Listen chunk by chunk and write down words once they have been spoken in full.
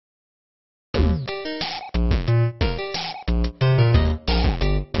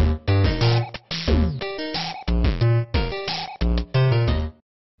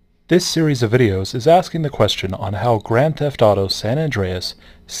This series of videos is asking the question on how Grand Theft Auto San Andreas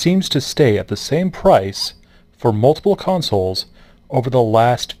seems to stay at the same price for multiple consoles over the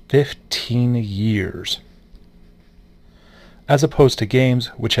last 15 years, as opposed to games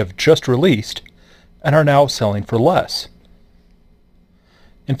which have just released and are now selling for less.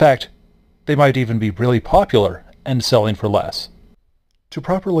 In fact, they might even be really popular and selling for less. To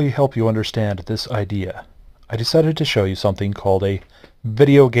properly help you understand this idea, I decided to show you something called a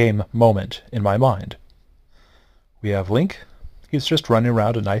video game moment in my mind. We have Link. He's just running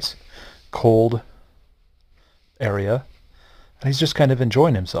around a nice, cold area, and he's just kind of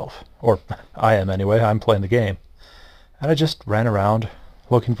enjoying himself. Or I am anyway. I'm playing the game. And I just ran around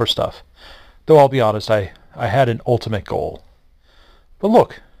looking for stuff. Though I'll be honest, I had an ultimate goal. But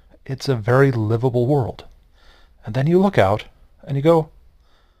look, it's a very livable world. And then you look out and you go,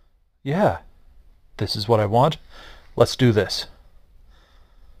 yeah, this is what I want. Let's do this.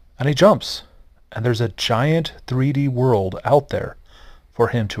 And he jumps, and there's a giant 3D world out there for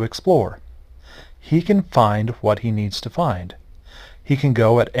him to explore. He can find what he needs to find. He can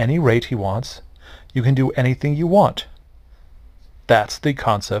go at any rate he wants. You can do anything you want. That's the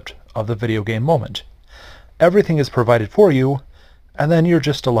concept of the video game moment. Everything is provided for you, and then you're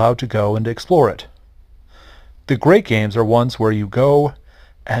just allowed to go and explore it. The great games are ones where you go,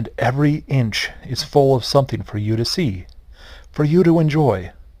 and every inch is full of something for you to see, for you to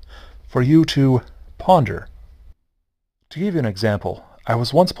enjoy, for you to ponder. To give you an example, I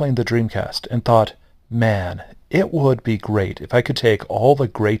was once playing the Dreamcast and thought, man, it would be great if I could take all the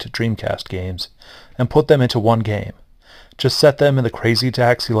great Dreamcast games and put them into one game. Just set them in the crazy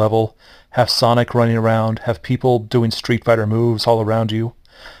taxi level, have Sonic running around, have people doing Street Fighter moves all around you,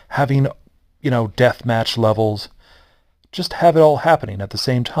 having, deathmatch levels. Just have it all happening at the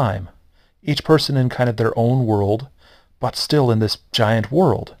same time. Each person in kind of their own world, but still in this giant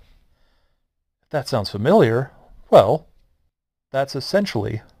world. If that sounds familiar, well, that's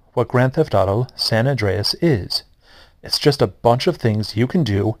essentially what Grand Theft Auto San Andreas is. It's just a bunch of things you can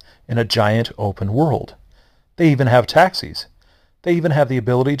do in a giant open world. They even have taxis. They even have the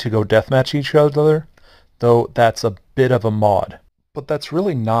ability to go deathmatch each other, though that's a bit of a mod. But that's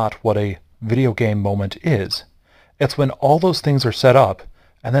really not what a video game moment is. It's when all those things are set up,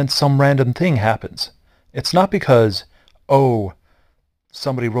 and then some random thing happens. It's not because,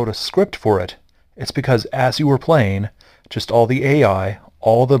 somebody wrote a script for it. It's because as you were playing, just all the AI,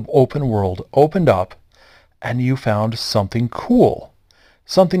 all the open world opened up, and you found something cool.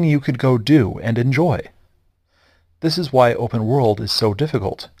 Something you could go do and enjoy. This is why open world is so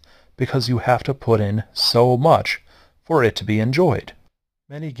difficult, because you have to put in so much for it to be enjoyed.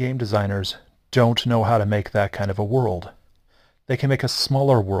 Many game designers don't know how to make that kind of a world. They can make a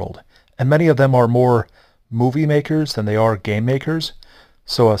smaller world, and many of them are more movie makers than they are game makers,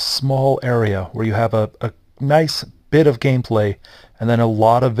 so a small area where you have a nice bit of gameplay and then a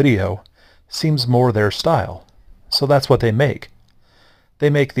lot of video seems more their style. So that's what they make. They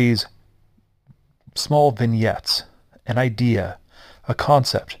make these small vignettes, an idea, a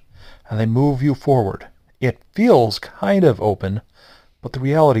concept, and they move you forward. It feels kind of open, but the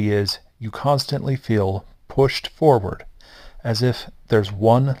reality is you constantly feel pushed forward, as if there's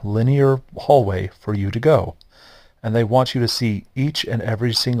one linear hallway for you to go, and they want you to see each and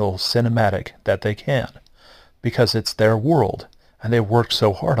every single cinematic that they can, because it's their world, and they worked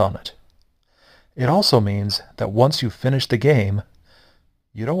so hard on it. It also means that once you finish the game,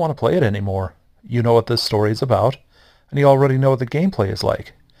 you don't want to play it anymore. You know what the story is about, and you already know what the gameplay is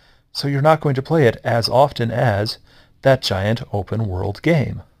like, so you're not going to play it as often as that giant open world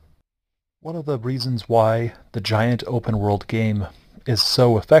game. One of the reasons why the giant open world game is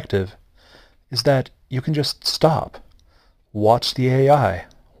so effective is that you can just stop, watch the AI,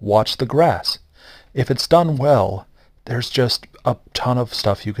 watch the grass. If it's done well, there's just a ton of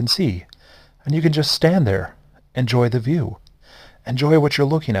stuff you can see, and you can just stand there, enjoy the view, enjoy what you're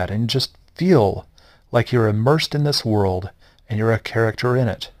looking at, and just feel like you're immersed in this world and you're a character in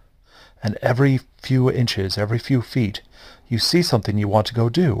it. And every few inches, every few feet, you see something you want to go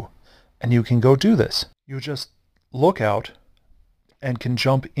do. And you can go do this. You just look out and can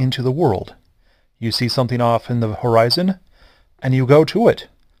jump into the world. You see something off in the horizon, and you go to it.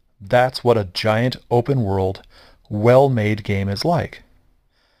 That's what a giant open world, well-made game is like.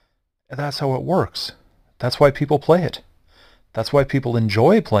 And that's how it works. That's why people play it. That's why people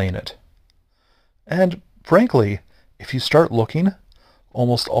enjoy playing it. And frankly, if you start looking,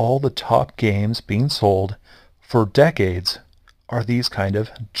 almost all the top games being sold for decades are these kind of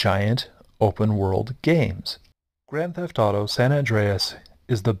giant open world games. Grand Theft Auto San Andreas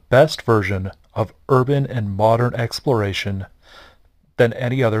is the best version of urban and modern exploration than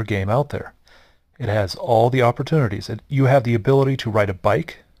any other game out there. It has all the opportunities. You have the ability to ride a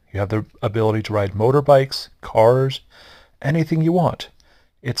bike. You have the ability to ride motorbikes, cars, anything you want.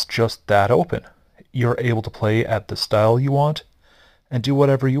 It's just that open. You're able to play at the style you want and do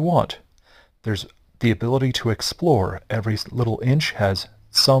whatever you want. There's the ability to explore. Every little inch has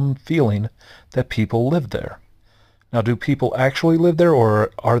some feeling that people live there. Now, do people actually live there,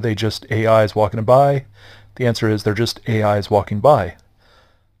 or are they just AIs walking by? The answer is they're just AIs walking by.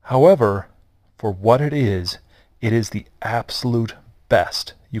 However, for what it is the absolute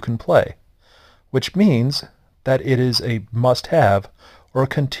best you can play, which means that it is a must-have or a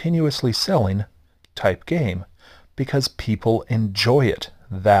continuously selling type game because people enjoy it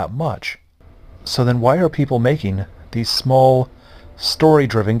that much. So then why are people making these small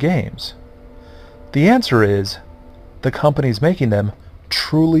story-driven games? The answer is the companies making them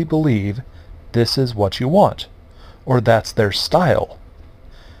truly believe this is what you want, or that's their style.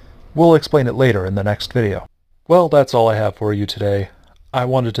 We'll explain it later in the next video. Well, that's all I have for you today. I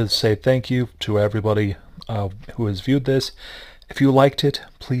wanted to say thank you to everybody who has viewed this. If you liked it,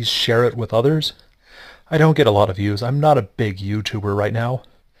 please share it with others. I don't get a lot of views. I'm not a big YouTuber right now.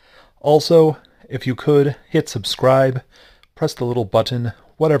 Also, if you could, hit subscribe, press the little button,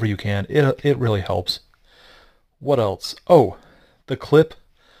 whatever you can. It really helps. What else? Oh, the clip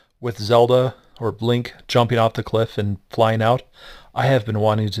with Zelda or Link jumping off the cliff and flying out. I have been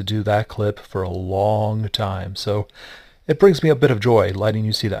wanting to do that clip for a long time, so it brings me a bit of joy letting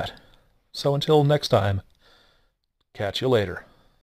you see that. So until next time, catch you later.